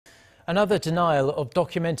Another denial of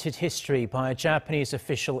documented history by a Japanese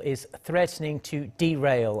official is threatening to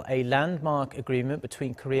derail a landmark agreement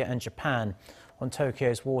between Korea and Japan on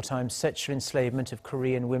Tokyo's wartime sexual enslavement of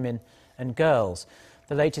Korean women and girls.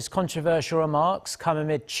 The latest controversial remarks come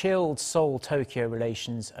amid chilled Seoul-Tokyo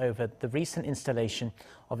relations over the recent installation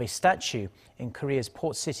of a statue in Korea's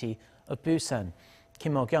port city of Busan.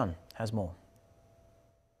 Mok-yeon has more.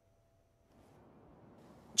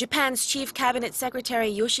 Japan's Chief Cabinet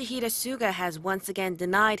Secretary Yoshihide Suga has once again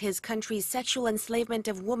denied his country's sexual enslavement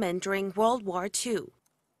of women during World War II.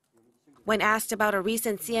 When asked about a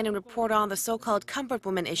recent CNN report on the so-called comfort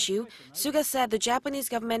woman issue, Suga said the Japanese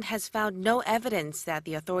government has found no evidence that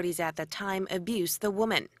the authorities at the time abused the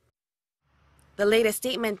woman. The latest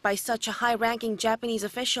statement by such a high-ranking Japanese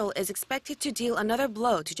official is expected to deal another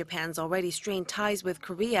blow to Japan's already strained ties with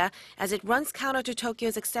Korea as it runs counter to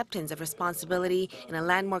Tokyo's acceptance of responsibility in a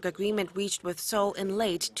landmark agreement reached with Seoul in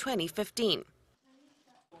late 2015.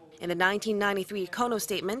 In the 1993 Kono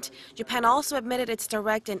statement, Japan also admitted its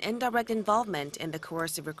direct and indirect involvement in the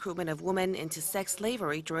coercive recruitment of women into sex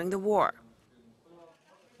slavery during the war.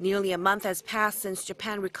 Nearly a month has passed since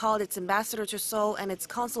Japan recalled its ambassador to Seoul and its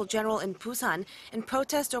consul general in Busan in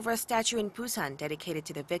protest over a statue in Busan dedicated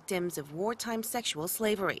to the victims of wartime sexual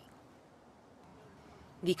slavery.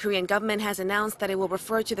 The Korean government has announced that it will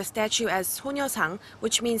refer to the statue as 소녀상,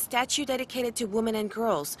 which means statue dedicated to women and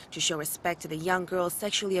girls, to show respect to the young girls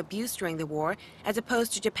sexually abused during the war, as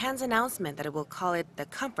opposed to Japan's announcement that it will call it the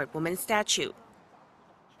Comfort Woman statue.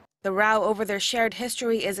 The row over their shared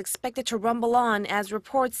history is expected to rumble on as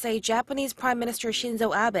reports say Japanese Prime Minister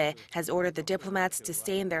Shinzo Abe has ordered the diplomats to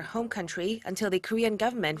stay in their home country until the Korean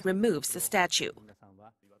government removes the statue.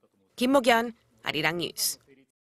 Mok-yeon, Arirang News.